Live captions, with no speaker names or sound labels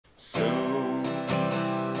So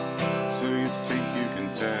you think you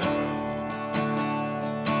can tell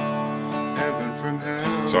heaven from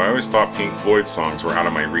hell? So I always thought Pink Floyd songs were out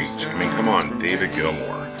of my reach. I mean, come on, David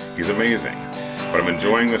Gilmour. He's amazing. But I'm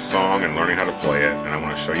enjoying this song and learning how to play it, and I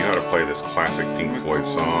want to show you how to play this classic Pink Floyd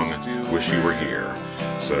song, Wish You Were Here.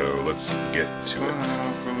 So let's get to it.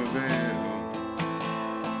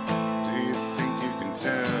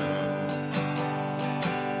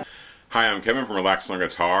 Hi, I'm Kevin from Relax and Learn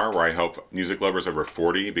Guitar, where I help music lovers over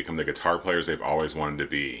 40 become the guitar players they've always wanted to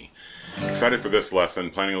be. Excited for this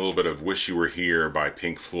lesson, playing a little bit of Wish You Were Here by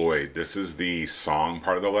Pink Floyd. This is the song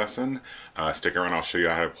part of the lesson. Stick around, I'll show you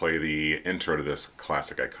how to play the intro to this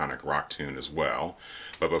classic iconic rock tune as well.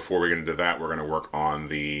 But before we get into that, we're going to work on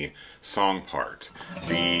the song part.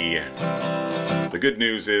 The good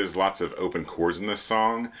news is lots of open chords in this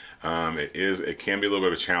song. It can be a little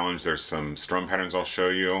bit of a challenge. There's some strum patterns I'll show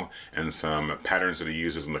you and some patterns that he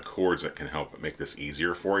uses in the chords that can help make this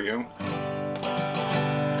easier for you.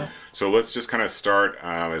 So let's just kind of start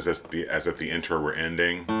as if the intro were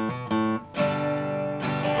ending.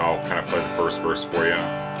 I'll kind of play the first verse for you.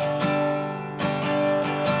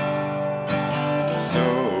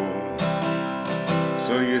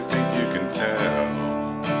 So you think you can tell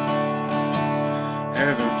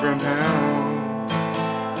heaven from hell,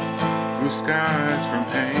 blue skies from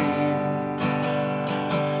pain?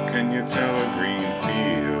 Can you tell a green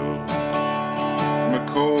field from a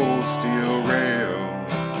cold steel rail,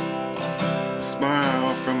 a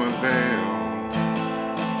smile from a veil?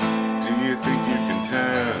 Do you think you can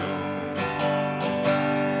tell?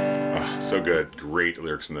 So good. Great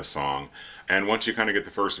lyrics in this song. And once you kind of get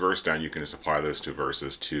the first verse down, you can just apply those to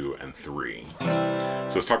verses 2 and 3.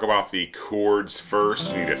 So let's talk about the chords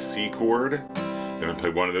first. We need a C chord. I'm going to play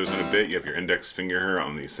one of those in a bit. You have your index finger here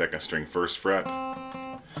on the 2nd string 1st fret,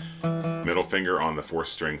 middle finger on the 4th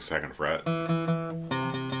string 2nd fret,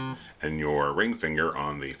 and your ring finger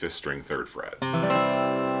on the 5th string 3rd fret.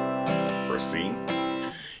 For a C.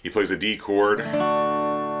 He plays a D chord.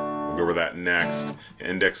 We'll go over that next.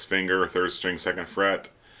 Index finger 3rd string 2nd fret,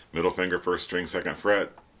 middle finger 1st string 2nd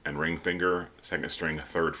fret, and ring finger 2nd string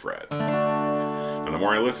 3rd fret. And the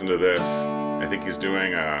more I listen to this, I think he's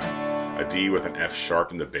doing a D with an F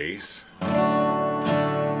sharp in the bass.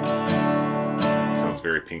 Sounds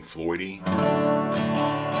very Pink Floyd-y.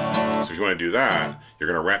 So if you want to do that, you're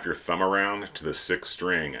going to wrap your thumb around to the 6th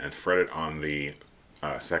string and fret it on the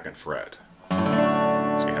 2nd fret. So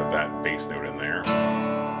you have that bass note in there.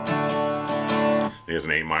 He has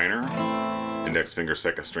an A minor, index finger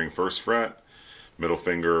 2nd string 1st fret, middle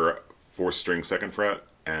finger 4th string 2nd fret,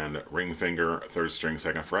 and ring finger 3rd string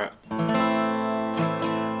 2nd fret,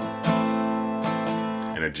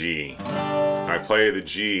 and a G. I play the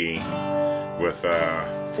G with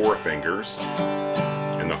 4 fingers,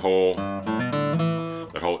 and that whole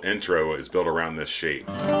intro is built around this shape.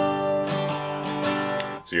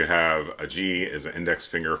 So you have a G is an index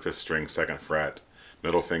finger 5th string 2nd fret,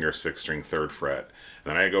 middle finger 6th string 3rd fret.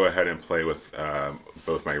 Then I go ahead and play with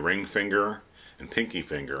both my ring finger and pinky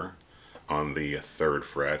finger on the 3rd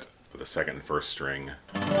fret of the 2nd and 1st string.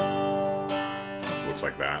 So it looks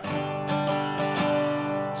like that.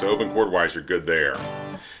 So open chord wise, you're good there.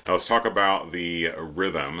 Now let's talk about the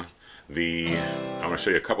rhythm. I'm going to show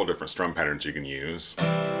you a couple different strum patterns you can use.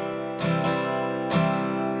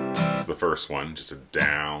 This is the first one, just a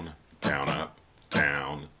down, down, up,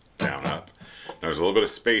 down, down, up. Now there's a little bit of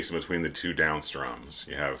space in between the 2 down strums.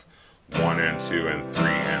 You have 1 and 2 and 3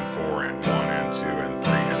 and 4 and 1 and 2 and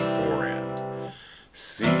 3 and 4 and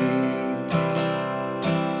C.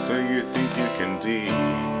 So you think you can D,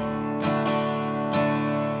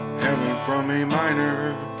 heaven from A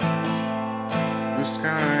minor, blue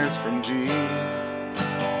skies from G.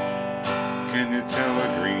 Can you tell a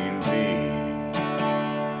green D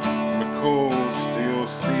from a cold steel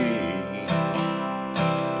C?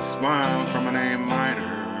 Smile from an A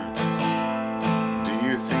minor. Do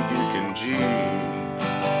you think you can G?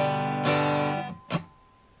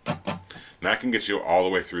 And that can get you all the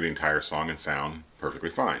way through the entire song and sound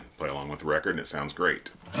perfectly fine. Play along with the record and it sounds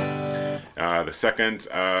great. The second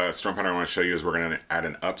strum pattern I want to show you is we're going to add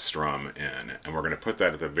an up strum in, and we're going to put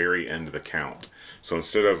that at the very end of the count. So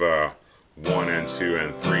instead of 1 and 2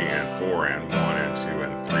 and 3 and 4 and 1 and 2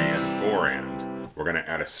 and 3 and 4 and, we're going to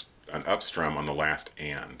add an up strum on the last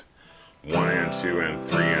and. 1 and 2 and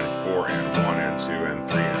 3 and 4 and 1 and 2 and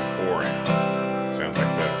 3 and 4 and. Sounds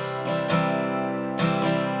like this.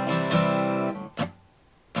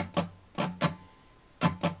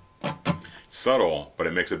 It's subtle, but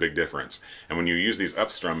it makes a big difference. And when you use these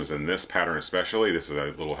up strums in this pattern especially, this is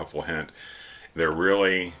a little helpful hint, they're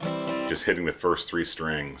really just hitting the first 3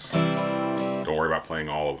 strings. Don't worry about playing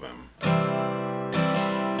all of them.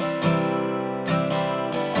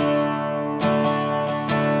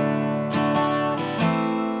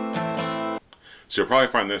 So you'll probably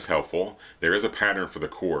find this helpful. There is a pattern for the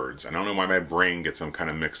chords, and I don't know why my brain gets them kind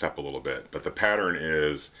of mixed up a little bit, but the pattern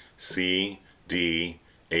is C, D,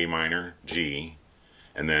 A minor, G,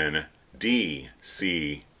 and then D,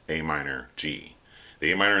 C, A minor, G.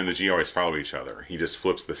 The A minor and the G always follow each other. He just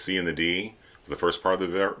flips the C and the D for the first part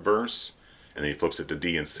of the verse, and then he flips it to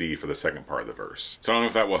D and C for the second part of the verse. So I don't know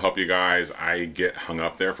if that will help you guys. I get hung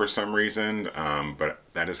up there for some reason, but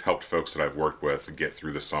that has helped folks that I've worked with get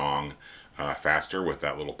through the song faster with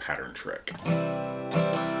that little pattern trick.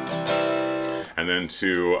 And then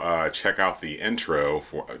to check out the intro,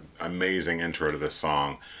 for an amazing intro to this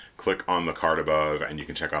song, click on the card above and you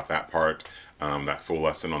can check out that part, that full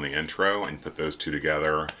lesson on the intro, and put those two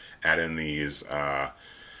together, add in these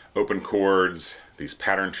open chords, these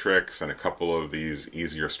pattern tricks, and a couple of these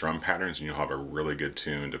easier strum patterns, and you'll have a really good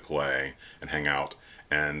tune to play and hang out.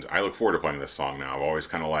 And I look forward to playing this song now. I've always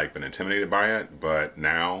kind of been intimidated by it, but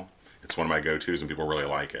now it's one of my go-tos and people really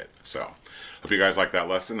like it. So, hope you guys like that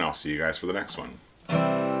lesson. I'll see you guys for the next one.